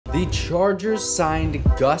The Chargers signed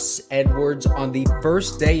Gus Edwards on the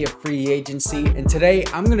first day of free agency, and today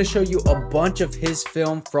I'm going to show you a bunch of his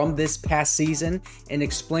film from this past season and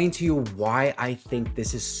explain to you why I think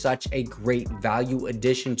this is such a great value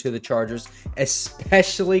addition to the Chargers,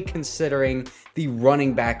 especially considering the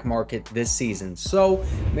running back market this season. So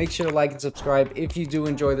make sure to like and subscribe if you do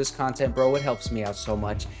enjoy this content, bro. It helps me out so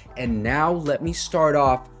much. And now let me start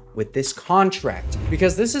off with this contract,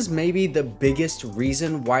 because this is maybe the biggest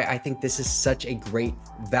reason why I think this is such a great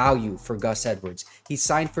value for Gus Edwards. He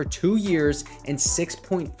signed for 2 years and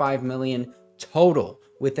 $6.5 million total,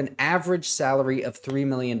 with an average salary of $3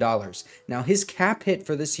 million. Now, his cap hit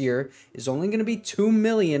for this year is only going to be $2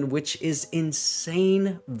 million, which is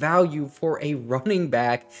insane value for a running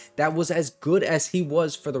back that was as good as he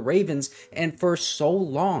was for the Ravens and for so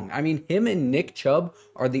long. I mean, him and Nick Chubb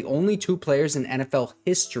are the only two players in NFL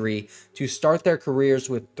history to start their careers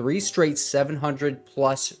with 3 straight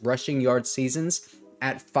 700+ rushing yard seasons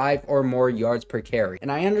at 5 or more yards per carry.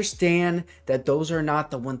 And I understand that those are not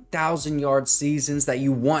the 1,000 yard seasons that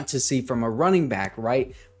you want to see from a running back,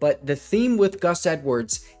 right? But the theme with Gus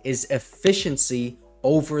Edwards is efficiency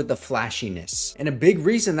over the flashiness. And a big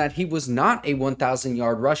reason that he was not a 1,000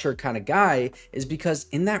 yard rusher kind of guy is because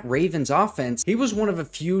in that Ravens offense, he was one of a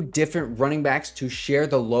few different running backs to share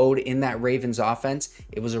the load in that Ravens offense.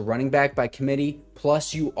 It was a running back by committee.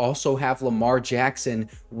 Plus, you also have Lamar Jackson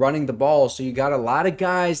running the ball. So you got a lot of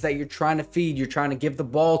guys that you're trying to feed, you're trying to give the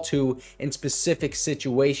ball to in specific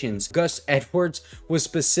situations. Gus Edwards was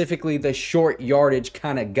specifically the short yardage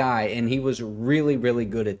kind of guy, and he was really, really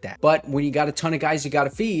good at that. But when you got a ton of guys you got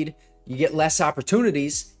to feed, you get less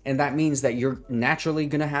opportunities, and that means that you're naturally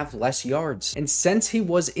going to have less yards. And since he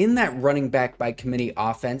was in that running back by committee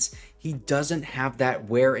offense, he doesn't have that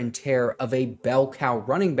wear and tear of a bell cow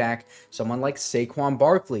running back, someone like Saquon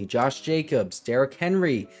Barkley, Josh Jacobs, Derrick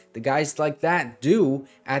Henry, the guys like that do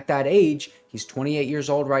at that age. He's 28 years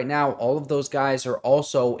old right now. All of those guys are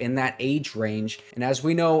also in that age range. And as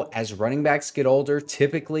we know, as running backs get older,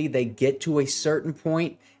 typically they get to a certain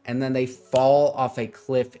point and then they fall off a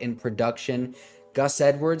cliff in production. Gus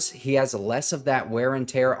Edwards, he has less of that wear and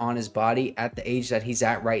tear on his body at the age that he's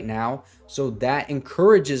at right now. So that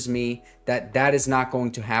encourages me that that is not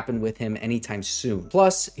going to happen with him anytime soon.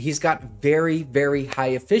 Plus, he's got very, very high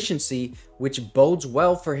efficiency, which bodes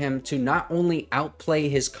well for him to not only outplay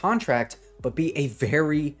his contract, but be a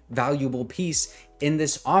very valuable piece in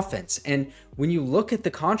this offense. And when you look at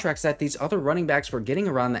the contracts that these other running backs were getting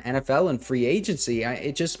around the NFL and free agency,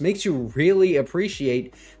 it just makes you really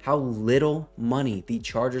appreciate how little money the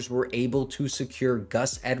Chargers were able to secure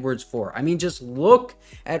Gus Edwards for. I mean, just look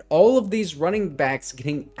at all of these running backs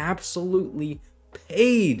getting absolutely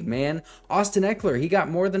paid, man. Austin Eckler, he got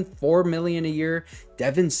more than $4 million a year.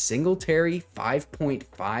 Devin Singletary,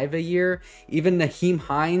 5.5 a year. Even Naheem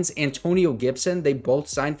Hines, Antonio Gibson, they both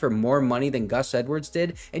signed for more money than Gus Edwards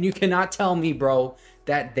did. And you cannot tell me, bro,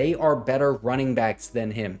 that they are better running backs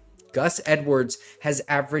than him. Gus Edwards has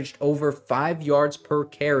averaged over 5 yards per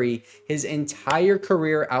carry his entire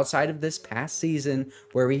career outside of this past season,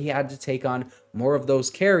 where he had to take on more of those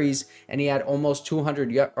carries, and he had almost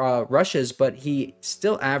 200 rushes, but he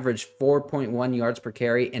still averaged 4.1 yards per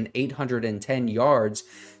carry and 810 yards.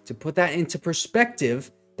 To put that into perspective,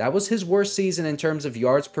 that was his worst season in terms of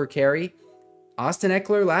yards per carry. Austin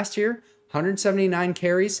Eckler last year, 179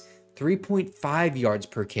 carries, 3.5 yards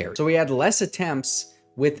per carry. So he had less attempts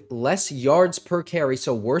with less yards per carry,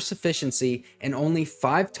 so worse efficiency, and only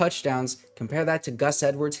 5 touchdowns. Compare that to Gus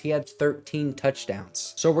Edwards, he had 13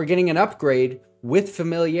 touchdowns. So we're getting an upgrade with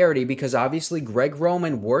familiarity, because obviously Greg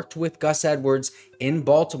Roman worked with Gus Edwards in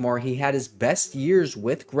Baltimore. He had his best years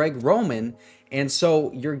with Greg Roman, and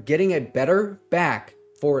so you're getting a better back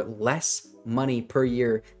for less money per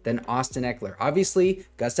year than Austin Eckler. Obviously,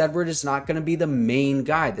 Gus Edwards is not going to be the main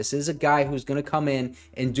guy. This is a guy who's going to come in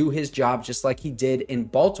and do his job just like he did in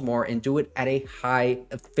Baltimore and do it at a high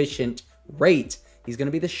efficient rate. He's going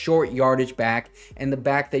to be the short yardage back, and the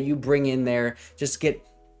back that you bring in there just get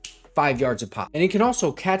 5 yards a pop. And he can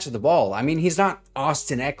also catch the ball. I mean, he's not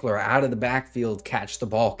Austin Eckler, out of the backfield, catch the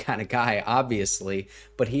ball kind of guy, obviously,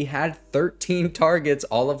 but he had 13 targets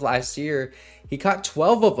all of last year. He caught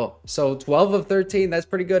 12 of them. So 12 of 13, that's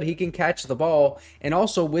pretty good. He can catch the ball. And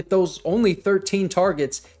also with those only 13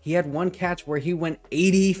 targets, he had one catch where he went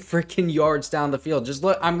 80 freaking yards down the field. Just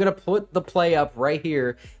look, I'm going to put the play up right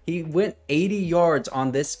here. He went 80 yards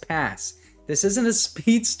on this pass. This isn't a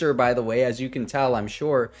speedster, by the way, as you can tell, I'm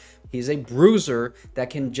sure. He's a bruiser that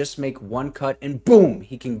can just make one cut and boom,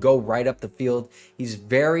 he can go right up the field. He's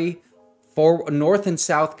very north and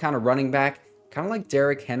south kind of running back, kind of like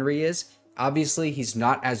Derrick Henry is. Obviously, he's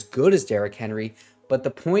not as good as Derrick Henry, but the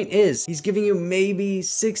point is, he's giving you maybe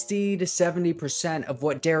 60 to 70% of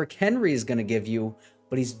what Derrick Henry is going to give you,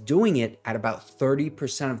 but he's doing it at about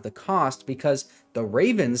 30% of the cost because the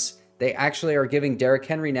Ravens, they actually are giving Derrick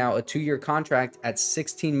Henry now a 2-year contract at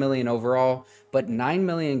 $16 million overall, but $9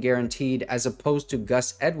 million guaranteed, as opposed to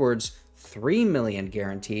Gus Edwards, $3 million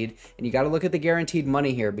guaranteed. And you got to look at the guaranteed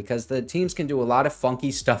money here because the teams can do a lot of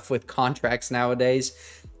funky stuff with contracts nowadays.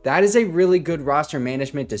 That is a really good roster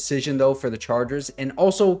management decision, though, for the Chargers. And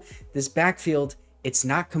also, this backfield, it's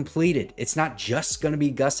not completed. It's not just going to be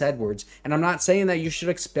Gus Edwards. And I'm not saying that you should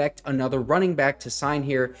expect another running back to sign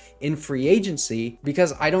here in free agency,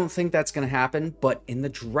 because I don't think that's going to happen. But in the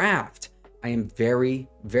draft, I am very,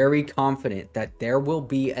 very confident that there will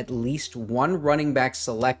be at least one running back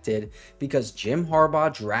selected, because Jim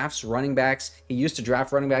Harbaugh drafts running backs. He used to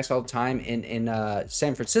draft running backs all the time in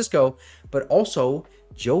San Francisco, but also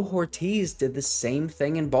Joe Ortiz did the same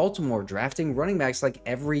thing in Baltimore, drafting running backs like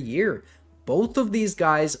every year. Both of these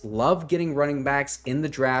guys love getting running backs in the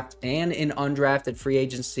draft and in undrafted free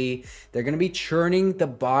agency. They're going to be churning the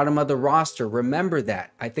bottom of the roster. Remember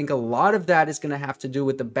that. I think a lot of that is going to have to do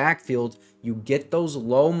with the backfield. You get those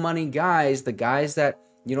low money guys, the guys that,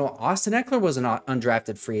 you know, Austin Eckler was an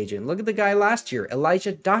undrafted free agent. Look at the guy last year.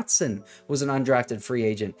 Elijah Dotson was an undrafted free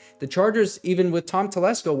agent. The Chargers, even with Tom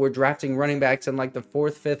Telesco, were drafting running backs in like the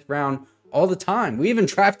 4th, 5th round all the time. We even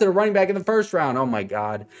drafted a running back in the 1st round. Oh my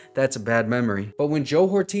God, that's a bad memory. But when Joe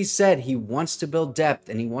Ortiz said he wants to build depth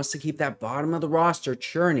and he wants to keep that bottom of the roster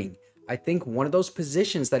churning, I think one of those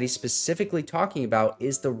positions that he's specifically talking about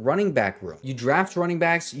is the running back room. You draft running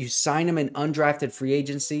backs, you sign them in undrafted free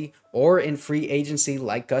agency or in free agency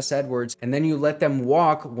like Gus Edwards, and then you let them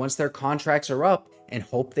walk once their contracts are up and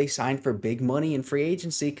hope they sign for big money in free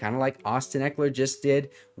agency, kind of like Austin Eckler just did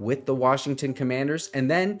with the Washington Commanders. And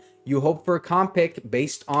then you hope for a comp pick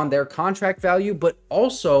based on their contract value, but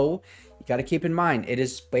also you got to keep in mind, it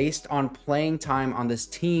is based on playing time on this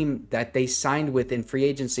team that they signed with in free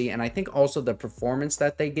agency, and I think also the performance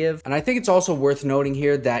that they give. And I think it's also worth noting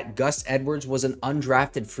here that Gus Edwards was an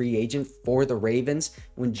undrafted free agent for the Ravens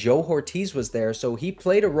when Joe Ortiz was there, so he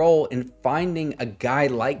played a role in finding a guy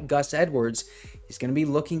like Gus Edwards. He's going to be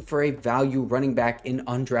looking for a value running back in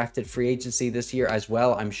undrafted free agency this year as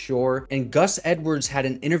well, I'm sure. And Gus Edwards had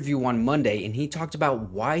an interview on Monday, and he talked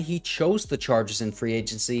about why he chose the Chargers in free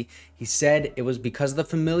agency. He said it was because of the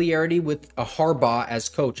familiarity with a Harbaugh as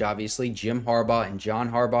coach, obviously, Jim Harbaugh and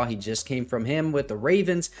John Harbaugh. He just came from him with the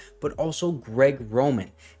Ravens, but also Greg Roman.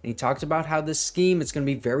 And he talked about how this scheme is going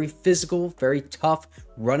to be very physical, very tough,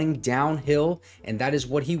 running downhill, and that is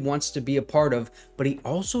what he wants to be a part of. But he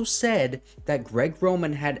also said that Greg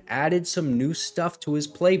Roman had added some new stuff to his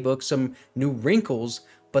playbook, some new wrinkles,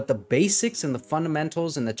 but the basics and the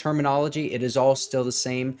fundamentals and the terminology, it is all still the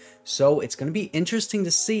same. So it's going to be interesting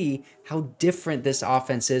to see how different this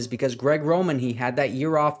offense is, because Greg Roman, he had that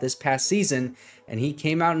year off this past season, and he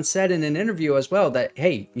came out and said in an interview as well that,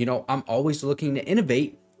 hey, you know, I'm always looking to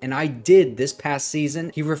innovate. And I did this past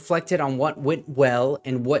season. He reflected on what went well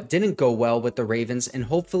and what didn't go well with the Ravens, and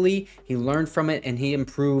hopefully he learned from it and he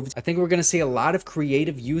improved. I think we're going to see a lot of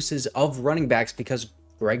creative uses of running backs because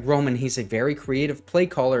Greg Roman, he's a very creative play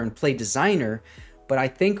caller and play designer. But I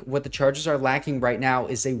think what the Chargers are lacking right now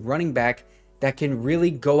is a running back that can really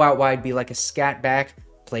go out wide, be like a scat back,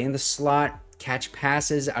 play in the slot, catch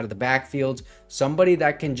passes out of the backfield, somebody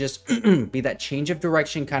that can just be that change of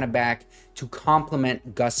direction kind of back to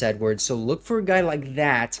complement Gus Edwards. So look for a guy like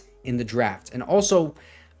that in the draft. And also,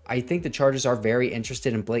 I think the Chargers are very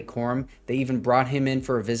interested in Blake Corum. They even brought him in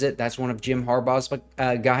for a visit. That's one of Jim Harbaugh's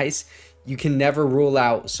guys. You can never rule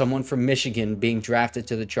out someone from Michigan being drafted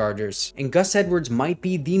to the Chargers. And Gus Edwards might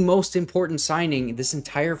be the most important signing this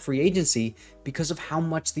entire free agency because of how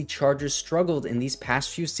much the Chargers struggled in these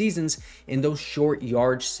past few seasons in those short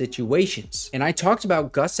yardage situations. And I talked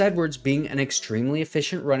about Gus Edwards being an extremely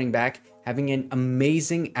efficient running back, having an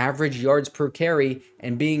amazing average yards per carry,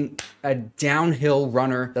 and being a downhill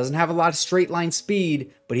runner. Doesn't have a lot of straight line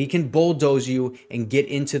speed, but he can bulldoze you and get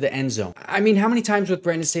into the end zone. I mean, how many times with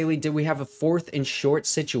Brandon Staley did we have a 4th and short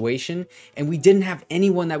situation and we didn't have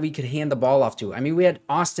anyone that we could hand the ball off to? I mean, we had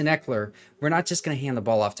Austin Eckler. We're not just going to hand the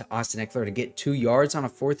ball off to Austin Eckler to get 2 yards on a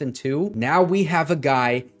 4th and 2. Now we have a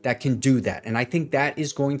guy that can do that. And I think that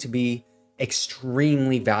is going to be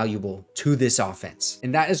extremely valuable to this offense.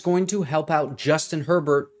 And that is going to help out Justin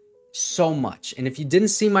Herbert so much. And if you didn't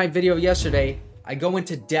see my video yesterday, I go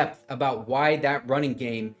into depth about why that running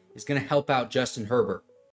game is going to help out Justin Herbert.